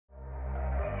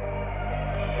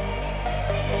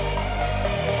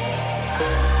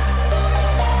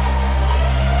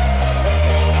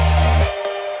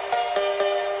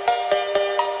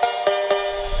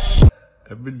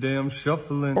day I'm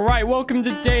shuffling. All right, welcome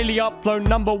to daily upload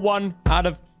number 1 out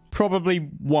of probably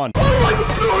 1.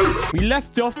 We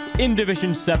left off in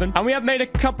Division 7, and we have made a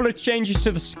couple of changes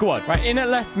to the squad. Right, in at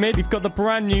left mid, we've got the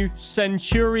brand new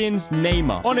Centurions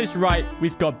Neymar. On his right,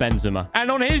 we've got Benzema.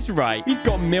 And on his right, we've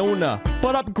got Milner,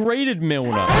 but upgraded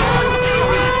Milner.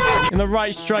 In the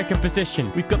right striker position,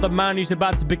 we've got the man who's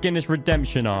about to begin his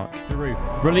redemption arc.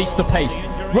 Release the pace.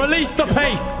 Release the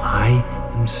pace. I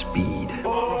am speed.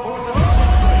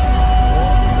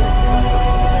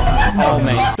 Oh,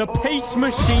 mate. The pace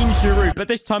machine Giroud. But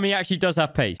this time he actually does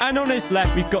have pace. And on his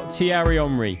left, we've got Thierry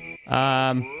Henry.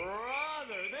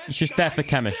 He's just there for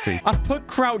chemistry. I've put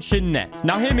Crouch in net.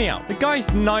 Now, hear me out. The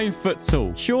guy's 9 foot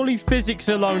tall. Surely physics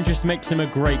alone just makes him a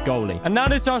great goalie. And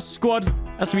that is our squad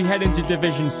as we head into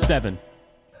Division 7.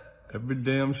 Every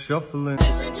day I'm shuffling.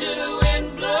 Listen to the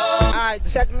wind blow. All right,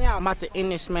 check me out. I'm about to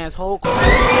end this man's whole career.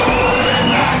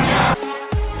 Oh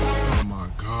my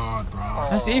God, bro.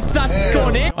 As if that's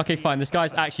gone in. Okay, fine. This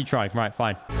guy's actually trying. Right,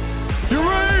 fine.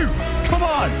 Giroud! Come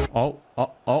on! Oh.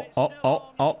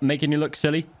 Making you look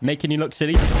silly. Making you look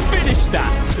silly. Finish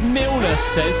that! Milner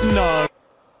says no.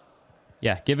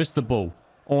 Yeah, give us the ball.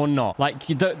 Or not. Like,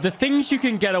 the things you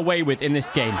can get away with in this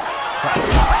game.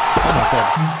 Oh my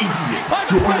God. You idiot. I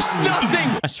pressed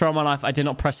nothing! I swear on my life, I did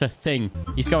not press a thing.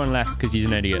 He's going left because he's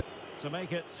an idiot. To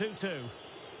make it 2-2.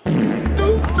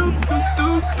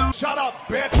 Shut up,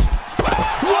 bitch.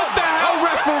 What the hell,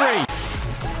 referee?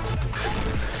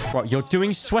 Right, you're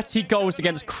doing sweaty goals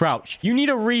against Crouch. You need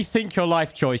to rethink your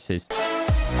life choices.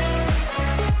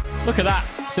 Look at that.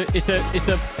 So it's a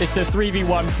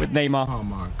 3v1 with Neymar. Oh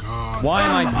my God. Why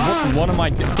am I... What am I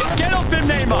doing? Get off him,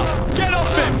 Neymar! Get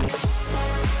off him!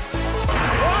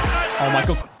 Oh my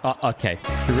God. Okay.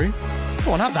 Giroud?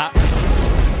 Go on, have that.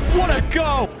 What a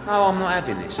goal! Oh, I'm not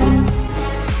having this.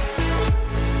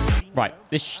 Right.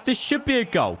 This should be a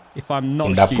goal, if I'm not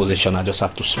In that stupid. position, I just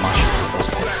have to smash it.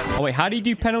 Oh, wait. How do you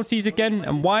do penalties again?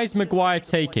 And why is Maguire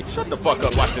taking? Shut the fuck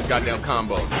up. Watch this goddamn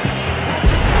combo.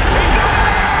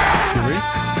 Giroud?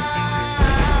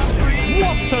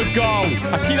 What a goal!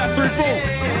 I see that through ball.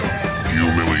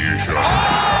 Humiliation. Oh!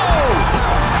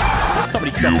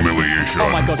 Somebody stop Humiliation. it. Oh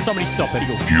my God, somebody stop it.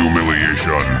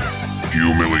 Humiliation.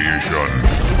 Humiliation.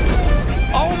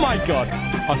 Oh my God.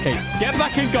 Okay, get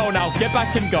back in goal now. Get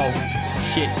back in goal.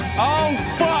 Shit. Oh,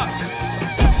 fuck.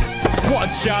 What a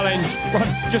challenge. Run.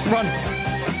 Just run.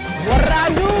 What did I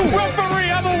do? Referee,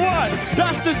 have a word.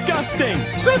 That's disgusting.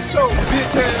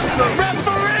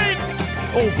 Referee.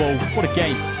 Oh, ball. What a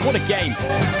game. What a game.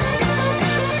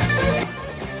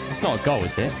 It's not a goal,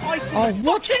 is it? Oh,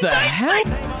 what the hell?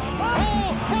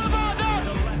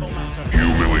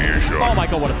 Humiliation. Oh my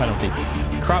God, what a penalty.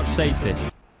 Crouch saves this.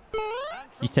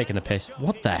 He's taking the piss.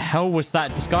 What the hell was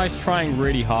that? This guy's trying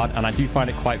really hard, and I do find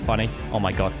it quite funny. Oh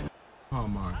my God. Oh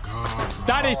my God.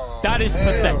 That is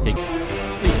pathetic.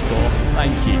 Please score.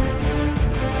 Thank you.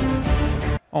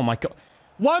 Oh my God.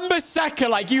 Wan-Bissaka,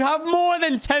 like, you have more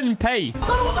than 10 pace. I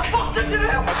don't know what the fuck to do.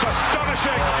 That's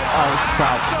astonishing. Oh,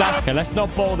 Crouch. That's okay. Let's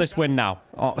not ball this win now.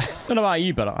 Oh, I don't know about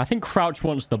you, but I think Crouch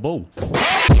wants the ball.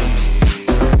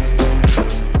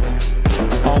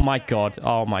 Oh my God.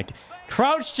 Oh my God.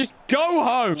 Crouch, just go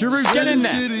home. Giroud, get in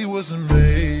there.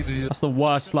 That's the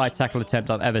worst slide tackle attempt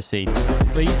I've ever seen.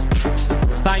 Please.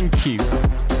 Thank you.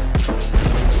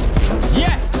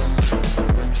 Yes.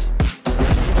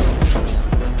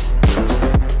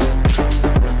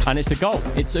 And it's a goal.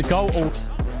 It's a goal.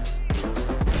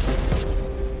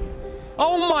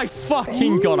 Oh my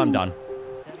fucking God, I'm done.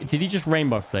 Did he just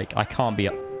rainbow flick? I can't be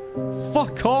up.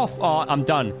 Fuck off. Oh, I'm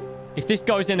done. If this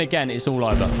goes in again, it's all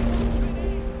over.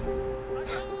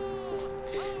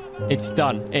 It's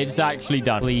done. It's actually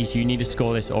done. Please, you need to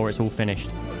score this or it's all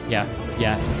finished. Yeah.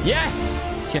 Yes!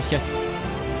 Yes.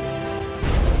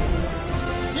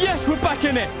 Yes, we're back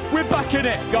in it. We're back in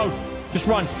it. Go. Just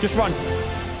run.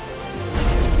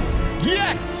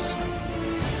 Yes!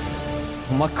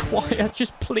 Maguire,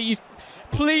 just please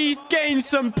gain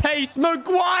some pace.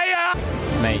 Maguire!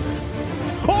 Mate.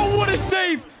 Oh, what a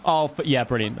save! Oh, yeah,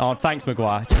 brilliant. Oh, thanks,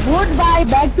 Maguire. Goodbye,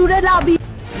 back to the lobby.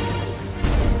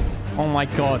 Oh my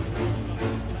God.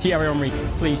 Thierry Henry,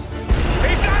 please. He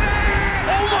done it!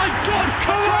 Oh my God,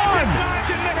 come on!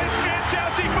 In the history of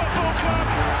Chelsea Football Club.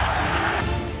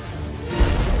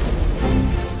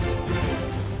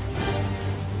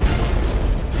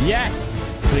 Yeah,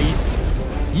 please.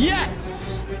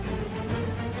 Yes!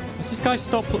 Does this guy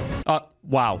stop?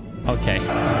 Wow. Okay.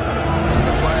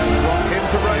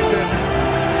 Into racing.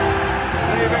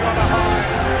 Leaving on a high.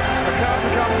 The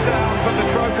curtain comes down, but the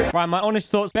trophy Right, my honest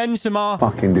thoughts. Benzema.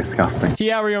 Fucking disgusting.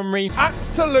 Thierry Henry.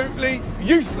 Absolutely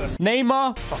useless.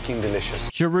 Neymar. Fucking delicious.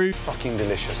 Giroud. Fucking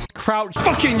delicious. Crouch.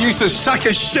 Fucking useless sack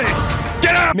of shit.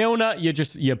 Get out. Milner,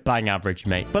 you're bang average,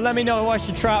 mate. But let me know who I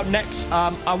should try out next.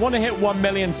 I want to hit 1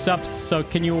 million subs, so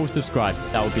can you all subscribe?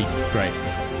 That would be great.